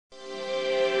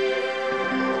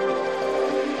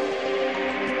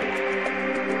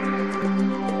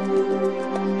Welcome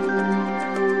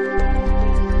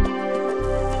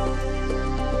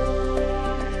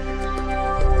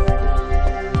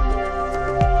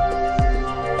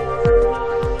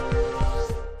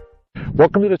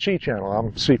to the Chi Channel.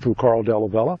 I'm Sifu Carl Della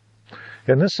Vella.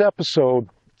 In this episode,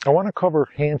 I want to cover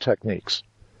hand techniques.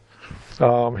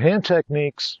 Hand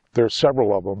techniques, there's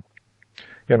several of them.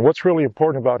 And what's really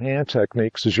important about hand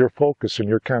techniques is your focus and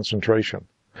your concentration.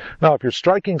 Now, if you're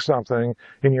striking something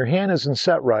and your hand isn't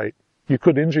set right, you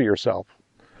could injure yourself.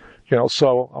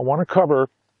 So I want to cover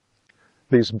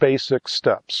these basic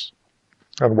steps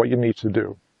on what you need to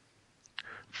do.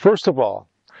 First of all,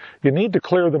 you need to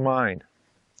clear the mind.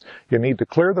 You need to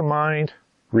clear the mind,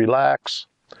 relax,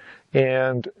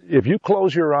 and if you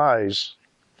close your eyes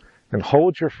and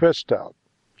hold your fist out,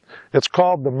 it's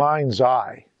called the mind's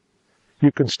eye.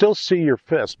 You can still see your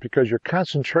fist because your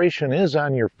concentration is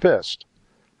on your fist.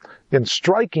 In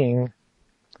striking,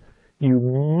 you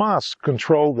must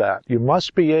control that. You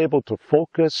must be able to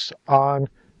focus on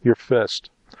your fist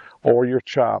or your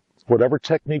chop, whatever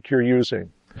technique you're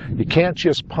using. You can't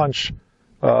just punch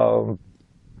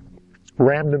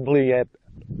randomly at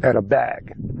a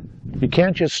bag. You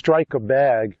can't just strike a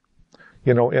bag,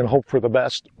 and hope for the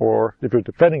best, or if you're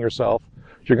defending yourself,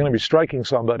 you're going to be striking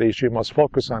somebody, so you must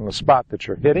focus on the spot that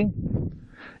you're hitting,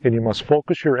 and you must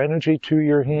focus your energy to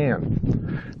your hand.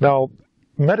 Now,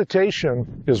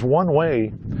 meditation is one way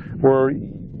where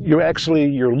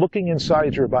you're looking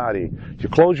inside your body. You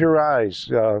close your eyes,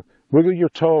 wiggle your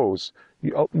toes.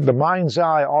 The mind's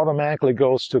eye automatically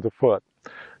goes to the foot.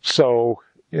 So,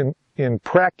 in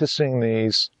practicing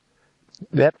these,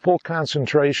 that full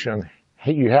concentration,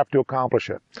 you have to accomplish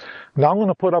it. Now I'm going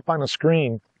to put up on the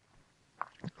screen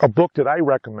a book that I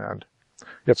recommend.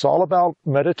 It's all about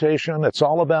meditation. It's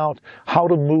all about how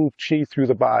to move chi through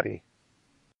the body.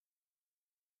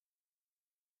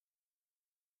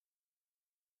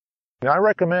 Now, I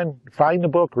recommend find the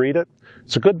book, read it.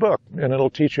 It's a good book, and it'll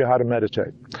teach you how to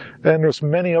meditate. And there's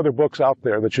many other books out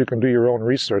there that you can do your own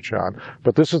research on,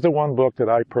 but this is the one book that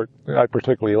I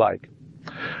particularly like.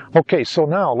 Okay, so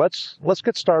now let's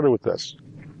get started with this.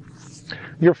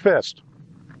 Your fist.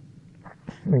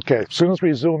 Okay, as soon as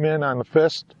we zoom in on the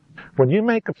fist, when you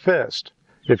make a fist,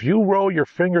 if you roll your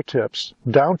fingertips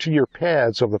down to your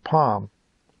pads of the palm,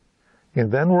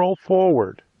 and then roll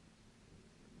forward,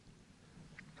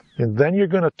 and then you're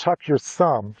going to tuck your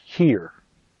thumb here.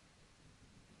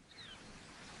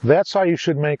 That's how you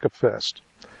should make a fist.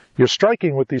 You're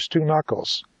striking with these two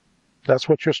knuckles. That's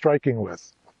what you're striking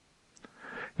with.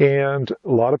 And a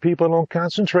lot of people don't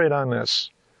concentrate on this.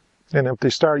 And if they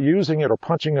start using it or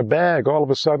punching a bag, all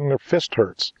of a sudden their fist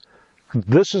hurts.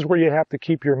 This is where you have to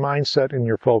keep your mindset and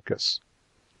your focus,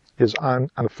 is on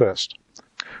a fist.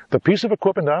 The piece of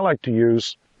equipment I like to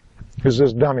use is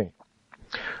this dummy.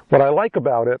 What I like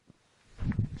about it,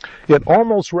 it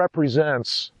almost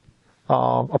represents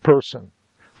a person.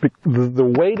 The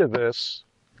weight of this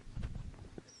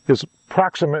is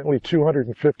approximately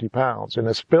 250 pounds and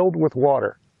is filled with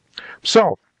water.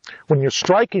 So, when you're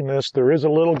striking this, there is a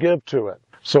little give to it.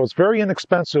 So it's very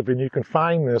inexpensive, and you can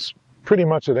find this pretty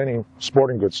much at any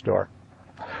sporting goods store.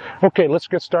 Okay, let's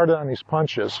get started on these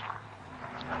punches.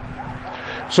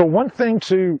 So one thing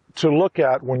to look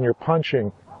at when you're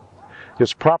punching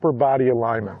is proper body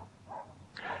alignment.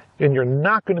 And you're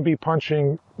not going to be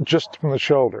punching just from the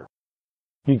shoulder.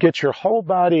 You get your whole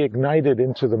body ignited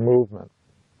into the movement.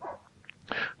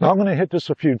 Now I'm going to hit this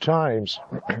a few times,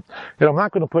 and I'm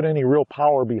not going to put any real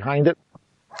power behind it.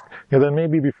 And then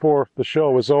maybe before the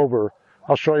show is over,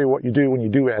 I'll show you what you do when you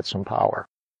do add some power.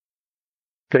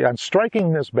 Okay, I'm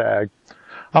striking this bag.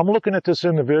 I'm looking at this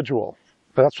individual.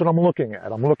 That's what I'm looking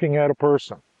at. I'm looking at a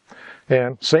person.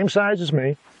 And same size as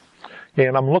me.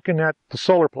 And I'm looking at the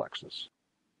solar plexus.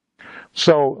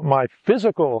 So my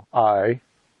physical eye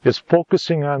is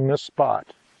focusing on this spot.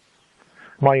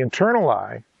 My internal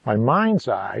eye, my mind's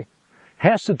eye,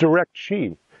 has to direct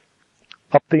chi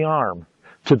up the arm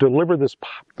to deliver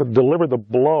the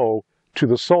blow to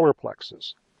the solar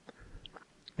plexus.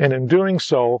 And in doing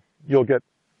so, you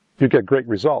get great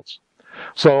results.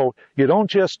 So you don't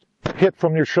just hit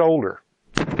from your shoulder.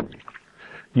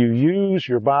 You use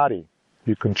your body.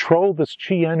 You control this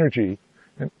chi energy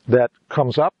that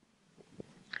comes up.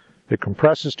 It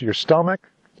compresses to your stomach,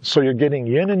 so you're getting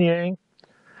yin and yang.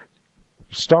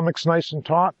 Your stomach's nice and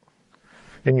taut,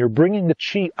 and you're bringing the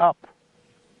chi up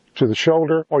to the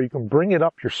shoulder, or you can bring it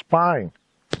up your spine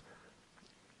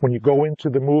when you go into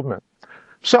the movement.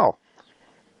 So,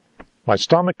 my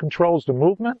stomach controls the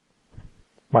movement,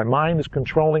 my mind is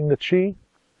controlling the chi,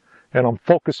 and I'm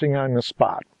focusing on the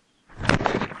spot.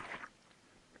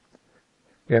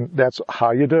 And that's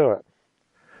how you do it.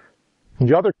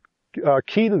 The other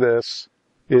key to this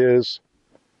is,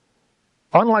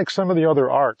 unlike some of the other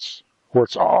arts, where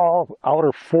it's all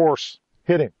outer force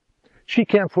hitting, she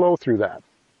can't flow through that.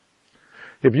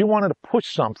 If you wanted to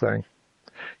push something,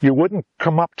 you wouldn't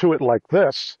come up to it like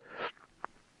this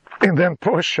and then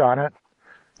push on it.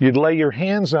 You'd lay your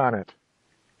hands on it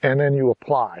and then you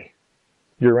apply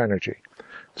your energy.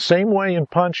 Same way in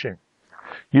punching.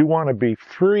 You want to be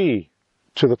free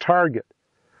to the target.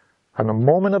 And the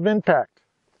moment of impact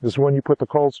is when you put the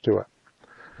colds to it.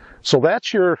 So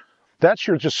that's your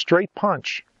just straight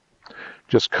punch.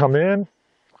 Just come in,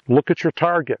 look at your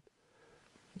target.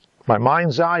 My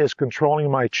mind's eye is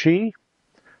controlling my chi,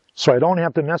 so I don't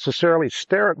have to necessarily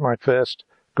stare at my fist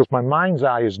because my mind's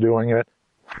eye is doing it,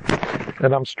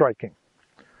 and I'm striking.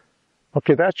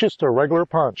 Okay, that's just a regular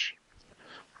punch.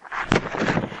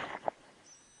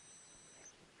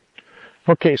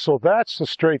 Okay, so that's the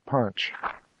straight punch.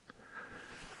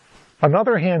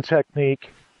 Another hand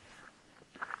technique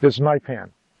is knife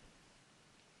hand.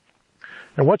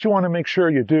 And what you want to make sure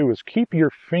you do is keep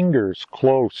your fingers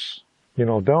close. You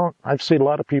know, I've seen a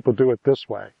lot of people do it this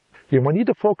way. You need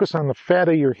to focus on the fat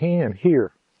of your hand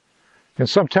here. And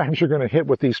sometimes you're going to hit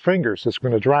with these fingers. It's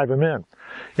going to drive them in.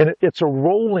 And it's a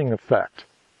rolling effect.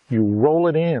 You roll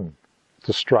it in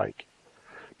to strike.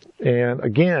 And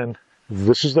again,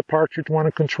 this is the part you want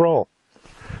to control.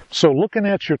 So looking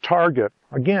at your target,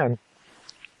 again,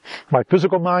 my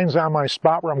physical mind's on my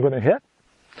spot where I'm going to hit.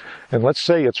 And let's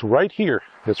say it's right here.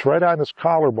 It's right on this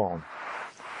collarbone.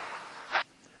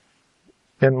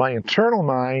 And my internal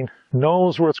mind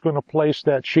knows where it's going to place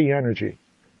that chi energy,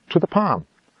 to the palm.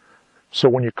 So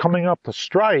when you're coming up to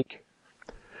strike,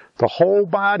 the whole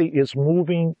body is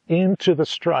moving into the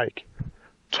strike.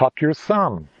 Tuck your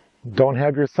thumb. Don't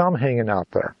have your thumb hanging out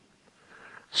there.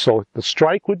 So the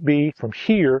strike would be from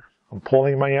here. I'm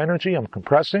pulling my energy, I'm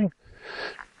compressing,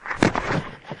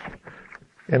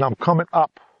 and I'm coming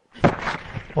up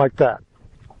like that.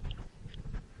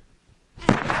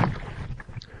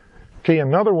 Okay,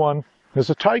 another one is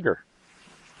a tiger.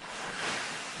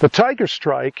 The tiger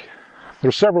strike,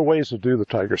 there's several ways to do the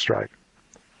tiger strike.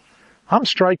 I'm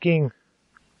striking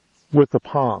with the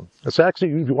palm. It's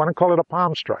actually, if you want to call it a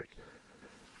palm strike.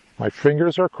 My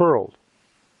fingers are curled.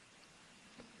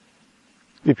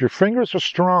 If your fingers are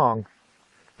strong,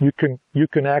 you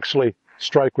can actually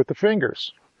strike with the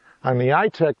fingers. On the eye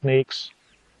techniques,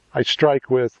 I strike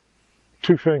with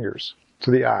 2 fingers to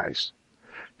the eyes.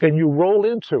 And you roll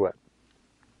into it.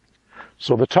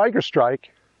 So the tiger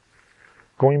strike,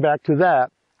 going back to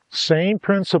that, same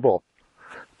principle.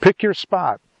 Pick your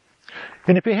spot.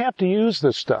 And if you have to use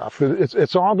this stuff,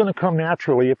 it's all going to come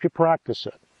naturally if you practice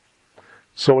it.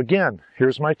 So again,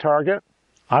 here's my target.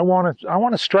 I want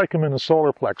to strike him in the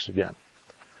solar plex again.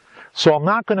 So I'm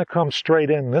not going to come straight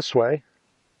in this way,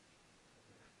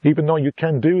 even though you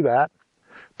can do that.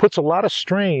 Puts a lot of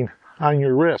strain on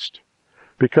your wrist,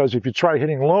 because if you try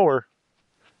hitting lower,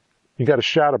 you got a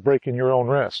shot of breaking your own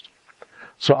wrist.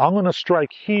 So I'm going to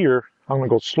strike here. I'm going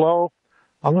to go slow.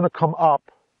 I'm going to come up,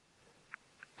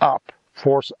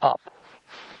 force up,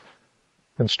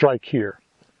 and strike here.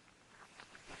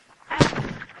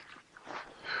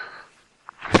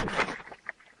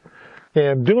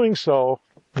 And doing so,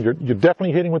 you're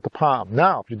definitely hitting with the palm.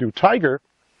 Now, if you do tiger,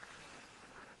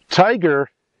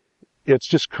 it's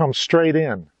just come straight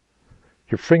in.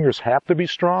 Your fingers have to be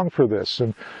strong for this.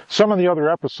 And some of the other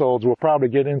episodes we'll probably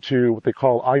get into what they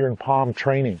call iron palm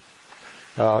training.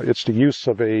 It's the use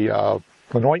of an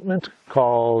ointment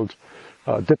called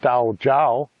Ditao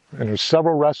Jiao, and there's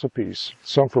several recipes,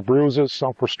 some for bruises,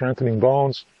 some for strengthening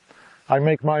bones. I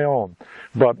make my own.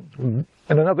 But in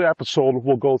another episode,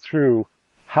 we'll go through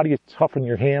how do you toughen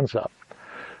your hands up.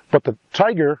 But the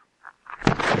tiger,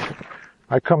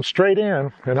 I come straight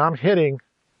in and I'm hitting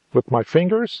with my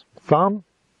fingers, thumb.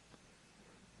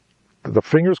 The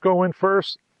fingers go in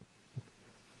first,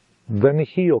 then the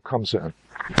heel comes in.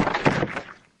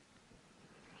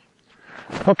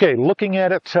 Okay, looking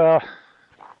at it,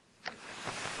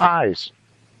 eyes.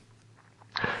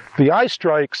 The eye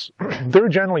strikes, they're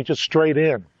generally just straight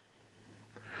in.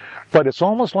 But it's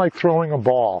almost like throwing a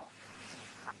ball.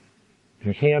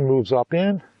 Your hand moves up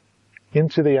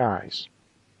into the eyes.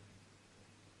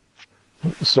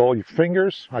 So your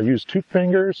fingers, I use 2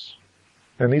 fingers,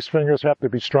 and these fingers have to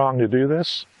be strong to do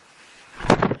this.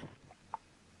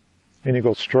 And you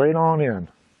go straight on in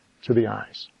to the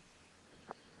eyes.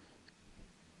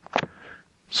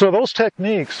 So those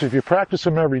techniques, if you practice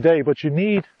them every day, but you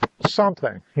need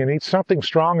something. You need something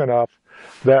strong enough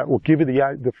that will give you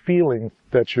the feeling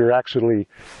that you're actually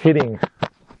hitting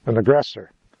an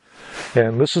aggressor.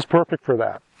 And this is perfect for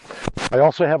that. I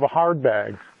also have a hard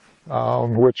bag,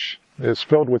 which is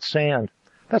filled with sand.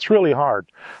 That's really hard.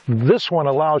 This one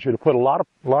allows you to put a lot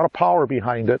of power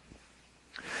behind it,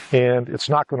 and it's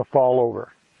not going to fall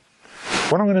over.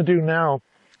 What I'm going to do now,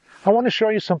 I want to show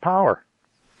you some power.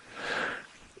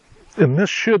 And this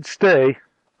should stay.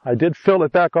 I did fill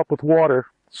it back up with water,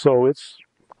 so it's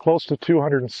close to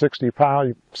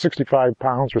 65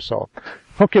 pounds or so.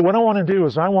 Okay, what I want to do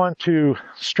is I want to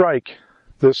strike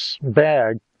this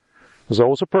bag as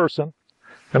though it's a person,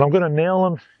 and I'm going to nail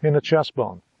him in the chest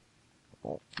bone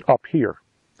up here.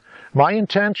 My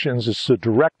intentions is to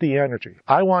direct the energy.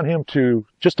 I want him to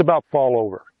just about fall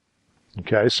over.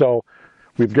 Okay, so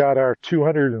we've got our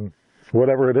 200 and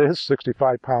whatever it is,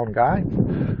 65-pound guy.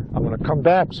 I'm going to come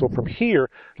back. So from here,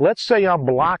 let's say I'm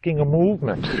blocking a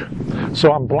movement.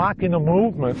 So I'm blocking a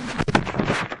movement,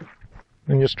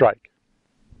 and you strike.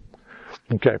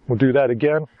 Okay, we'll do that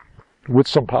again with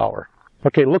some power.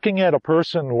 Okay, looking at a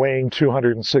person weighing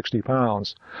 260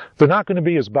 pounds, they're not going to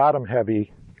be as bottom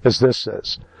heavy as this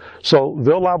is. So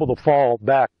they're liable to fall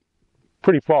back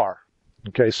pretty far.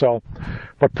 Okay, so,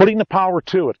 but putting the power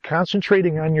to it,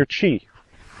 concentrating on your chi.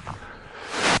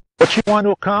 What you want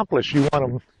to accomplish, you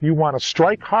want to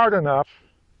strike hard enough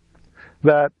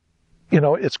that,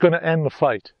 it's going to end the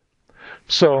fight.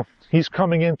 So he's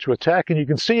coming in to attack, and you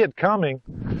can see it coming.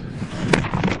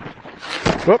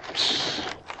 Whoops.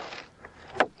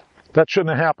 That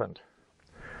shouldn't have happened.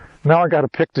 Now I got to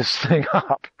pick this thing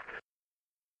up.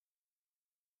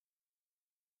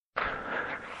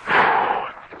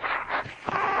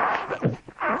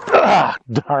 Ah,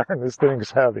 darn, this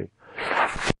thing's heavy.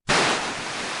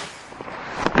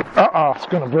 Uh-oh, it's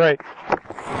going to break.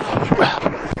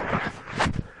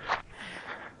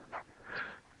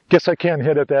 Guess I can't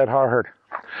hit it that hard.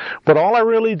 But all I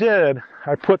really did,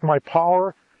 I put my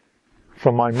power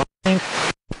from my mind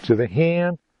to the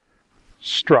hand,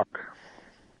 struck,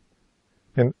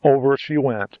 and over she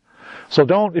went. So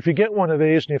if you get one of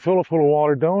these and you fill it full of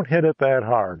water, don't hit it that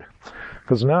hard,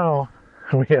 because now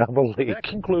we have a leak. That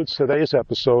concludes today's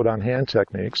episode on hand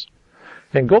techniques.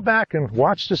 And go back and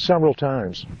watch this several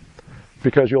times,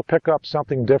 because you'll pick up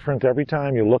something different every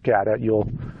time you look at it.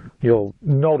 You'll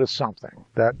notice something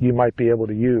that you might be able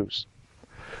to use.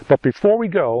 But before we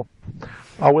go,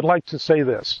 I would like to say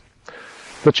this.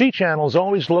 The Chi Channel is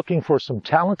always looking for some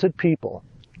talented people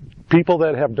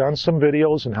that have done some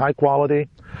videos in high quality.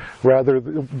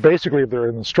 Basically, they're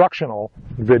instructional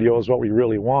videos, what we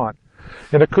really want.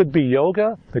 And it could be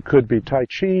yoga, it could be Tai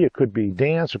Chi, it could be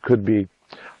dance, it could be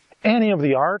any of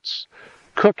the arts,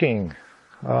 cooking.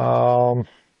 I'll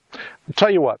tell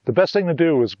you what, the best thing to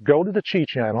do is go to the Chi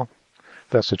Channel.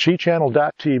 That's the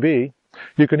chichannel.tv.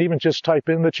 You can even just type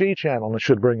in the Chi Channel and it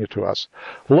should bring you to us.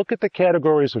 Look at the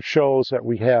categories of shows that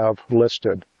we have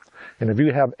listed. And if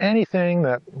you have anything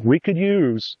that we could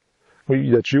use,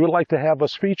 that you would like to have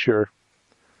us feature,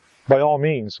 by all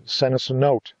means, send us a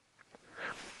note.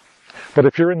 But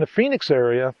if you're in the Phoenix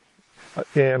area,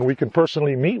 and we can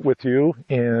personally meet with you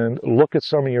and look at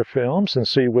some of your films and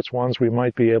see which ones we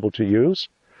might be able to use,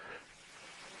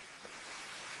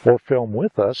 or film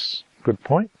with us, good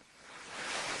point,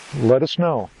 let us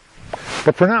know.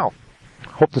 But for now,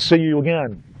 hope to see you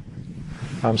again.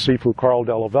 I'm Sifu Carl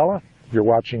Della Vella. You're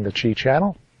watching the Chi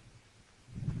Channel,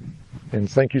 and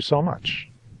thank you so much.